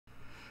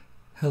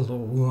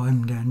Hello,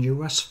 I'm Daniel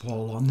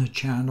Westfall on the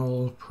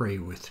channel Pray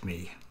With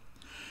Me.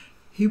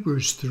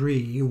 Hebrews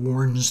 3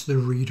 warns the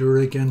reader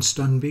against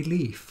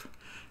unbelief,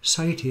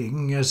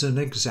 citing as an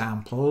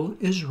example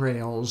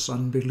Israel's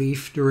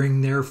unbelief during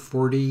their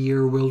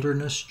 40-year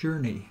wilderness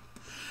journey.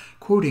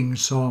 Quoting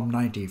Psalm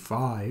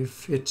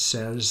 95, it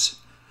says,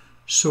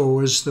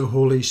 "So as the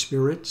Holy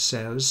Spirit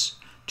says,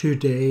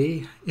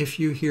 today, if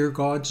you hear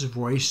God's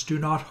voice, do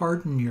not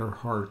harden your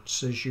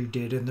hearts as you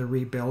did in the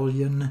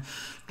rebellion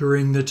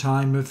during the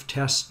time of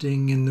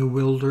testing in the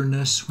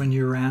wilderness when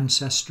your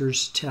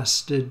ancestors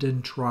tested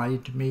and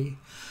tried me,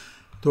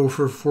 though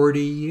for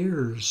 40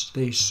 years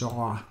they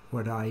saw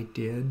what I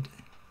did.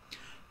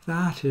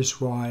 That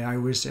is why I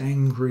was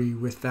angry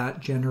with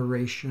that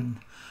generation.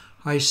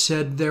 I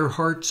said, their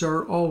hearts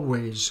are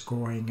always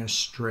going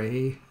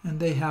astray, and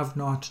they have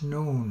not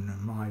known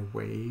my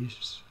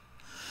ways."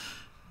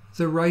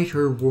 The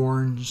writer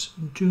warns,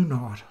 do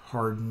not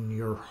harden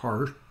your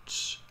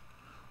hearts.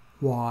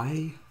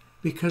 Why?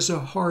 Because a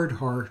hard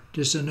heart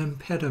is an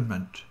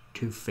impediment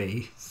to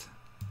faith.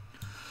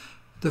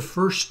 The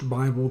first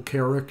Bible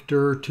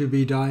character to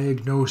be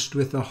diagnosed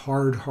with a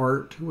hard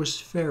heart was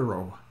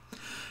Pharaoh.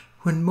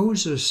 When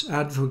Moses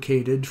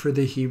advocated for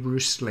the Hebrew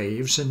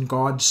slaves and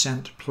God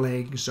sent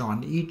plagues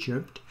on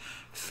Egypt,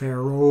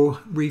 Pharaoh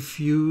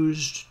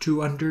refused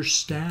to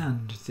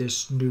understand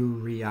this new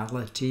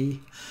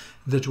reality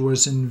that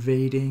was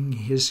invading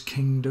his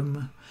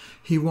kingdom.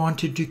 He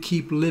wanted to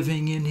keep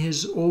living in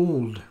his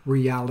old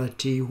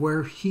reality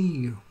where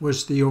he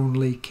was the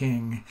only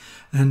king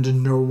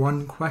and no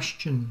one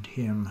questioned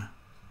him.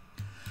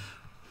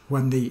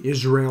 When the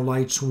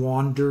Israelites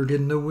wandered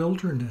in the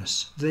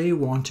wilderness, they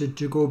wanted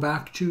to go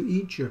back to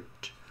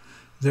Egypt.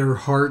 Their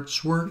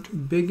hearts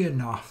weren't big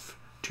enough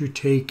to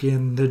take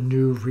in the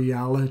new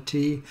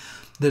reality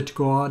that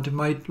God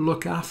might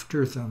look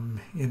after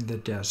them in the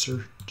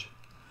desert.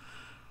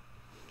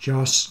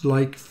 Just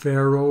like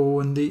Pharaoh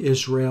and the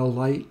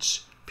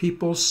Israelites,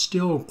 people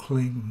still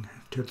cling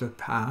to the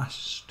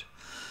past.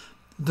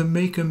 The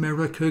Make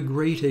America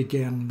Great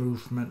Again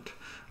movement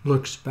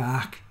looks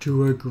back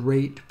to a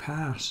great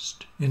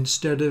past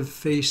instead of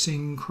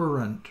facing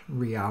current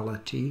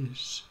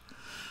realities.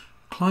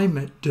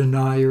 Climate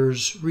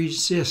deniers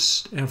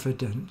resist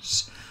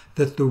evidence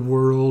that the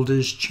world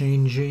is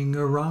changing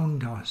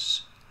around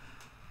us.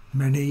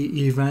 Many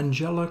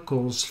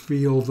evangelicals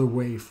feel the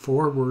way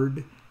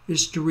forward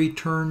is to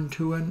return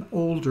to an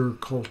older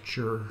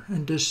culture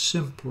and a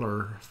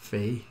simpler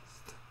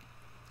faith.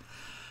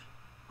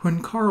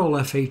 When Carl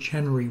F. H.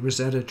 Henry was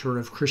editor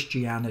of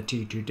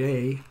Christianity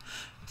Today,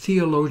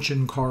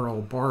 theologian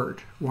Karl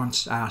Barth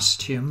once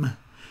asked him,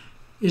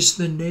 "Is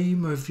the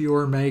name of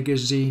your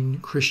magazine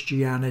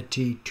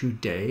Christianity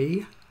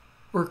Today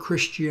or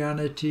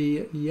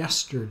Christianity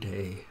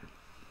Yesterday?"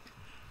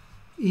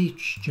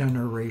 Each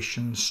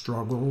generation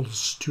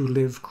struggles to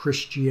live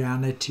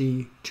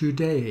Christianity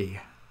today.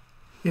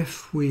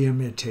 If we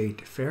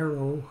imitate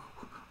Pharaoh,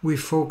 we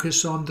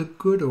focus on the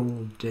good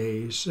old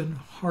days and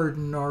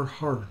harden our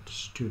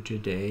hearts to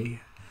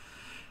today.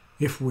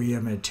 If we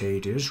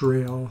imitate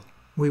Israel,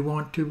 we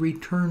want to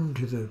return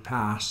to the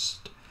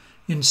past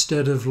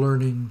instead of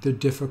learning the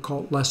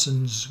difficult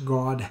lessons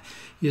God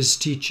is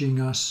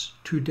teaching us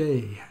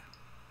today.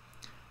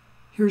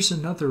 Here's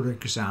another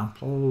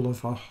example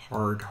of a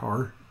hard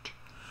heart.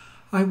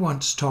 I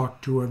once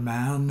talked to a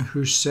man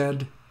who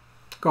said,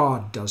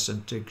 God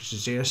doesn't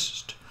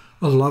exist.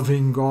 A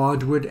loving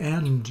God would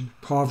end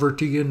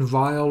poverty and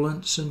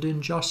violence and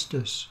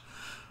injustice.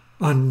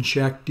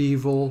 Unchecked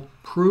evil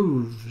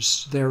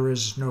proves there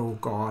is no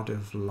God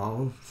of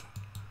love.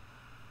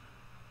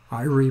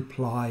 I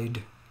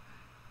replied,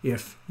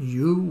 if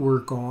you were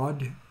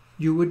God,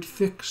 you would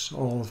fix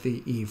all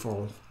the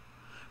evil.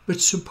 But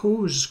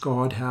suppose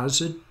God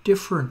has a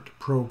different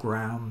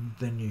program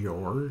than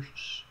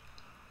yours.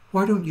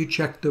 Why don't you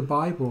check the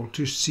Bible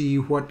to see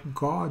what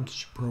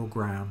God's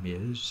program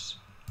is?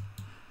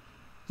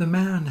 The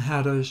man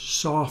had a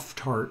soft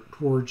heart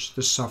towards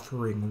the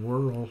suffering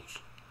world,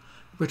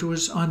 but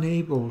was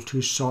unable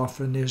to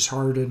soften his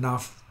heart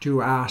enough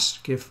to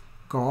ask if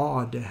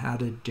God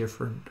had a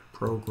different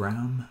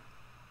program.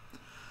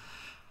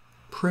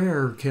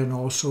 Prayer can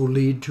also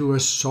lead to a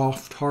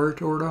soft heart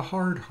or a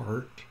hard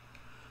heart.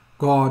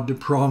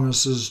 God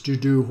promises to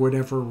do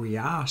whatever we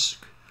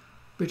ask,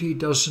 but he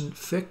doesn't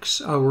fix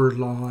our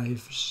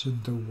lives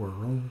and the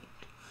world.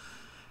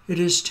 It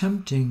is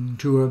tempting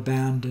to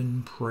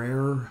abandon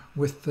prayer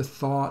with the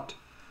thought,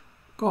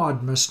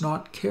 God must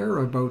not care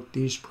about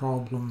these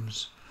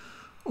problems,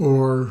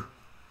 or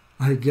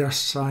I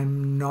guess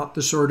I'm not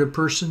the sort of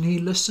person he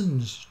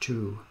listens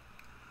to.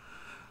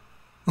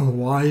 A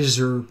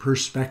wiser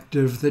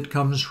perspective that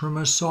comes from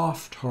a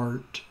soft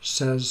heart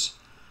says,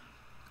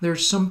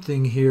 there's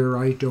something here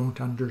I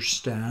don't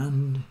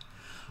understand.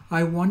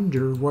 I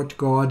wonder what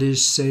God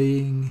is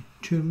saying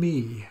to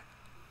me.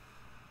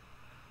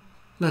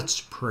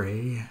 Let's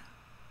pray.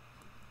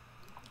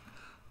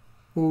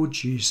 O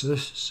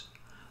Jesus,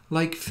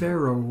 Like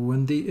Pharaoh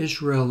and the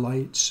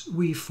Israelites,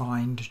 we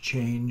find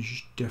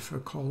change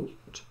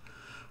difficult.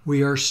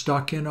 We are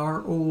stuck in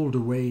our old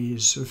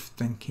ways of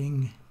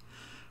thinking.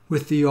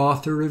 With the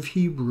author of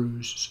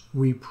Hebrews,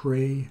 we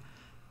pray,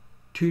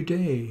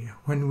 today,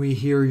 when we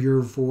hear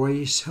your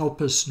voice,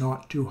 help us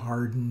not to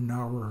harden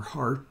our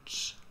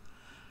hearts.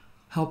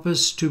 Help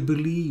us to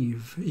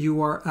believe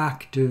you are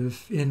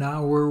active in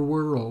our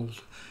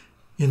world,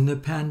 in the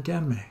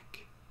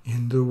pandemic,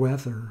 in the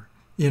weather,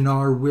 in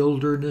our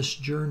wilderness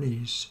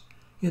journeys,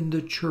 in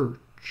the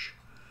church.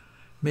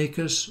 Make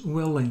us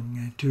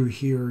willing to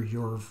hear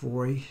your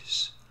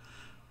voice.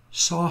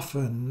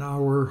 Soften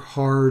our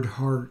hard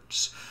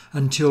hearts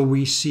until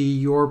we see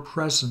your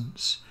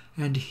presence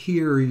and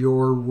hear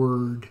your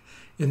word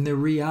in the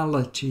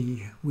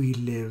reality we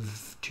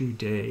live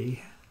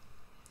today.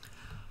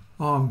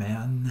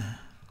 Amen.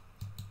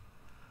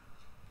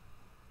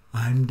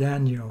 I'm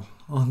Daniel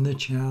on the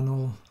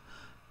channel.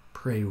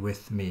 Pray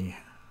with me.